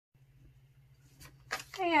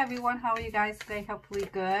Hey everyone, how are you guys today? Hopefully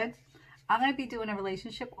good. I'm going to be doing a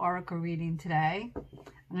relationship oracle reading today. I'm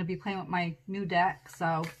going to be playing with my new deck,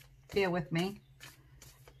 so bear with me.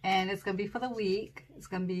 And it's going to be for the week. It's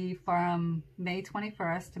going to be from May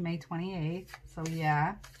 21st to May 28th. So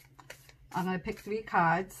yeah, I'm going to pick 3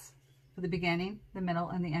 cards for the beginning, the middle,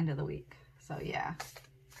 and the end of the week. So yeah.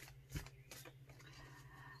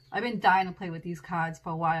 I've been dying to play with these cards for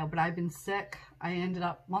a while, but I've been sick. I ended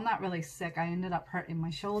up, well, not really sick. I ended up hurting my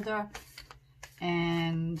shoulder.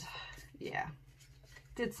 And yeah,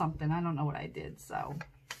 did something. I don't know what I did, so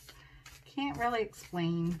can't really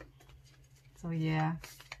explain. So yeah.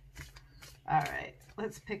 All right,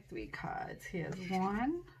 let's pick 3 cards. Here's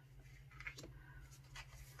 1.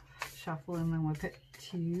 Shuffle, and then we'll pick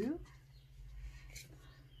 2.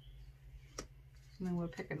 And then we'll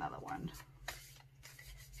pick another one.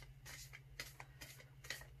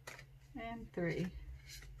 And 3.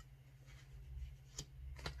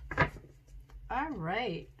 All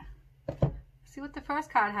right. See what the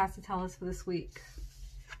first card has to tell us for this week.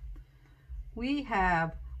 We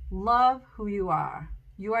have love who you are.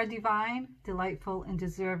 You are divine, delightful, and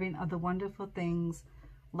deserving of the wonderful things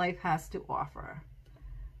life has to offer.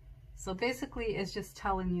 So basically, it's just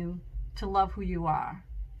telling you to love who you are.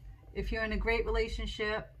 If you're in a great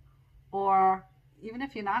relationship, or even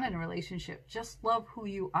if you're not in a relationship, just love who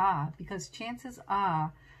you are, because chances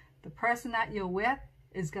are the person that you're with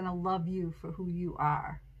is going to love you for who you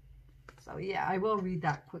are. So yeah, I will read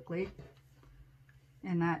that quickly.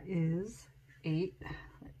 And that is 8.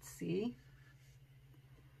 Let's see.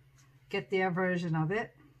 Get their version of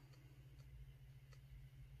it.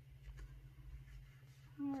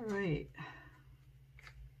 All right.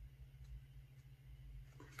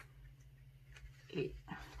 8.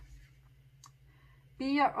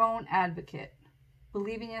 Be your own advocate.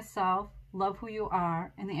 Believe in yourself, love who you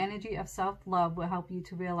are, and the energy of self-love will help you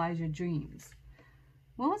to realize your dreams.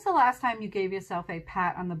 When was the last time you gave yourself a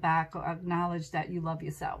pat on the back or acknowledged that you love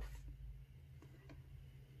yourself?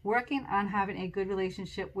 Working on having a good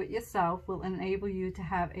relationship with yourself will enable you to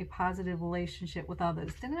have a positive relationship with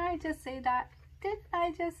others. Didn't I just say that? Didn't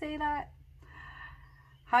I just say that?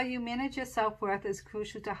 How you manage your self-worth is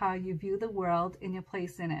crucial to how you view the world and your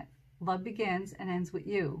place in it. Love begins and ends with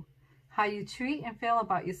you. How you treat and feel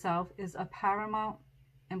about yourself is of paramount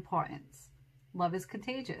importance. Love is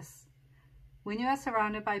contagious. When you are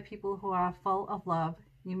surrounded by people who are full of love,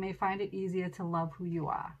 you may find it easier to love who you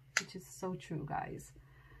are, which is so true, guys.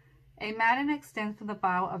 A mountain extends from the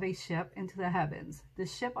bow of a ship into the heavens. The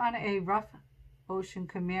ship on a rough ocean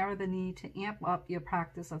can mirror the need to amp up your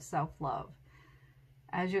practice of self-love.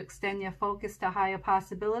 As you extend your focus to higher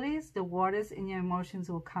possibilities, the waters in your emotions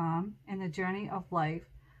will calm, and the journey of life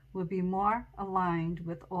will be more aligned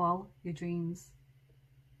with all you dream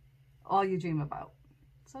about.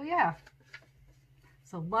 So yeah.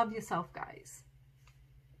 So love yourself, guys.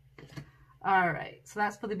 All right. So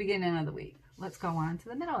that's for the beginning of the week. Let's go on to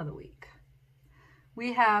the middle of the week.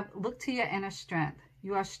 We have look to your inner strength.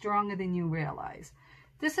 You are stronger than you realize.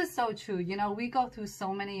 This is so true. You know, we go through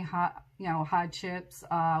so many hardships,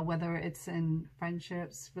 whether it's in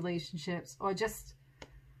friendships, relationships, or just,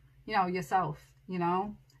 yourself,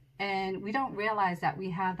 and we don't realize that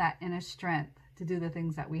we have that inner strength to do the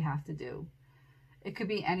things that we have to do. It could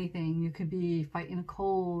be anything. You could be fighting a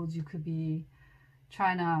cold. You could be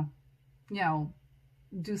trying to,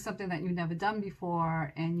 do something that you've never done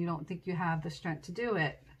before, and you don't think you have the strength to do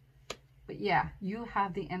it. But yeah, you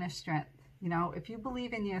have the inner strength. If you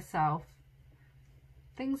believe in yourself,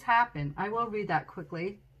 things happen. I will read that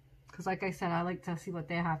quickly because, like I said, I like to see what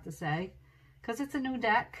they have to say because it's a new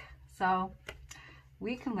deck, so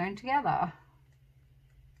we can learn together.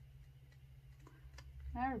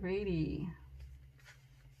 Alrighty.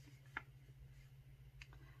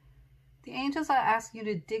 The angels are asking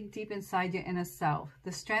you to dig deep inside your inner self.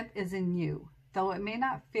 The strength is in you. Though it may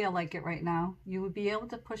not feel like it right now, you will be able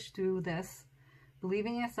to push through this. Believe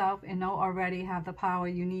in yourself and know already have the power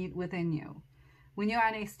you need within you. When you are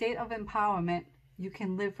in a state of empowerment, you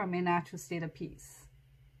can live from a natural state of peace.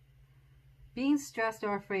 Being stressed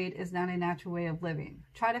or afraid is not a natural way of living.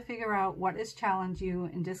 Try to figure out what has challenged you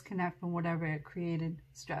and disconnect from whatever creating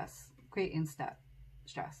stress.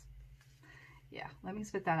 Yeah, let me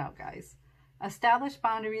spit that out, guys. Establish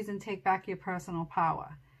boundaries and take back your personal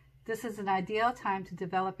power. This is an ideal time to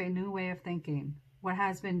develop a new way of thinking. What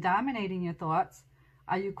has been dominating your thoughts?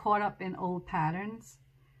 Are you caught up in old patterns?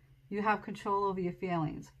 You have control over your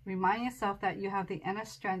feelings. Remind yourself that you have the inner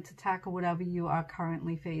strength to tackle whatever you are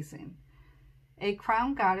currently facing. A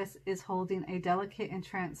crown goddess is holding a delicate and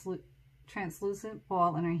translucent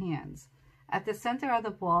ball in her hands. At the center of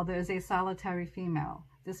the ball, there is a solitary female.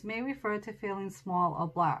 This may refer to feeling small or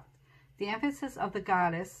blocked. The emphasis of the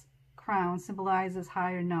goddess crown symbolizes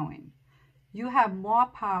higher knowing. You have more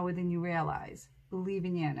power than you realize. Believe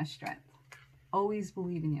in your inner strength. Always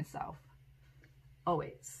believe in yourself.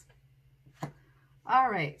 Always. All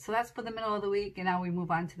right, so that's for the middle of the week, and now we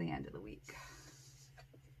move on to the end of the week.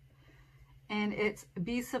 And it's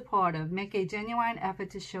be supportive. Make a genuine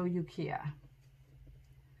effort to show you care.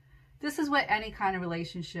 This is with any kind of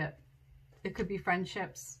relationship. It could be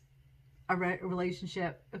friendships, a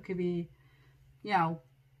relationship. It could be, you know,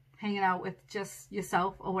 hanging out with just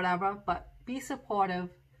yourself or whatever. But be supportive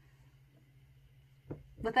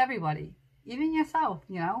with everybody, even yourself,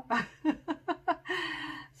 you know.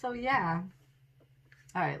 So yeah.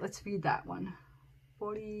 All right, let's read that one.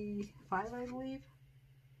 45, I believe.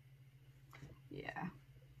 Yeah.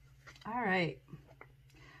 All right.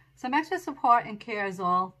 Some extra support and care is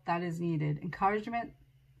all that is needed. Encourage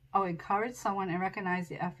someone and recognize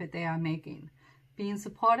the effort they are making. Being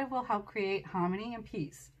supportive will help create harmony and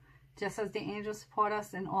peace. Just as the angels support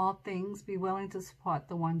us in all things, be willing to support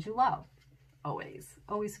the ones you love. Always.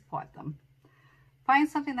 Always support them. Find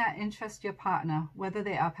something that interests your partner, whether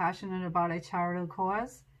they are passionate about a charitable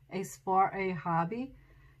cause, a sport, or a hobby.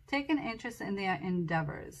 Take an interest in their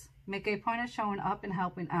endeavors. Make a point of showing up and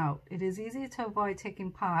helping out. It is easy to avoid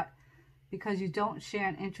taking part because you don't share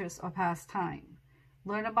an interest or pastime.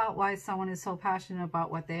 Learn about why someone is so passionate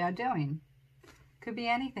about what they are doing. Could be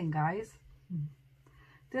anything, guys.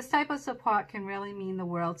 This type of support can really mean the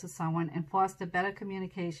world to someone and foster better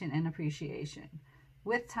communication and appreciation.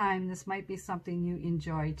 With time, this might be something you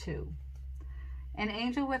enjoy too. An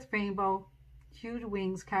angel with rainbow-hued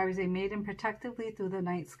wings carries a maiden protectively through the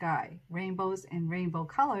night sky. Rainbows and rainbow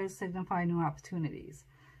colors signify new opportunities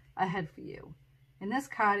ahead for you. In this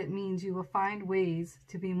card, it means you will find ways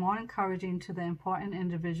to be more encouraging to the important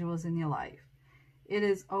individuals in your life. It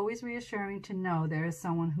is always reassuring to know there is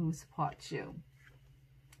someone who supports you.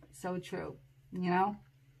 So true, you know?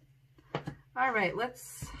 All right,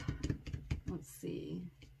 let's see.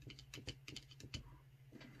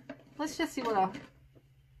 Let's just see what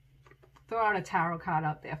throw out a tarot card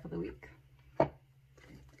out there for the week.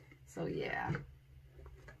 So yeah.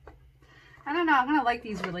 I don't know, I'm gonna like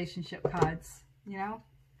these relationship cards, you know?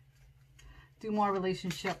 Do more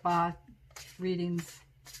relationship readings.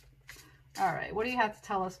 All right, what do you have to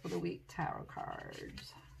tell us for the week, tarot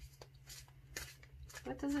cards?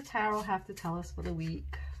 What does the tarot have to tell us for the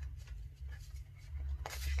week?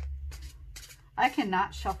 I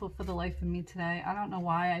cannot shuffle for the life of me today. I don't know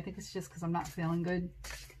why. I think it's just because I'm not feeling good.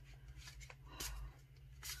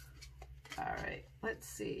 All right, let's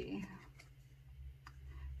see.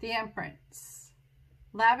 The Empress.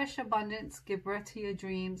 Lavish abundance, give birth to your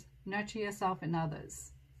dreams, nurture yourself and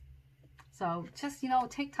others. So just, you know,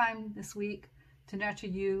 take time this week to nurture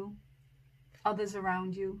you, others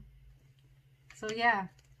around you. So yeah,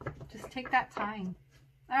 just take that time.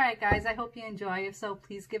 All right, guys, I hope you enjoy. If so,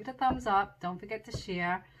 please give it a thumbs up. Don't forget to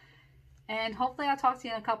share. And hopefully I'll talk to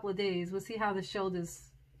you in a couple of days. We'll see how the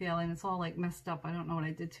shoulder's feeling. It's all like messed up. I don't know what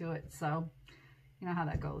I did to it. So you know how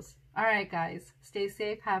that goes. All right, guys, stay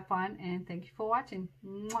safe, have fun, and thank you for watching.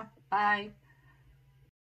 Mwah. Bye.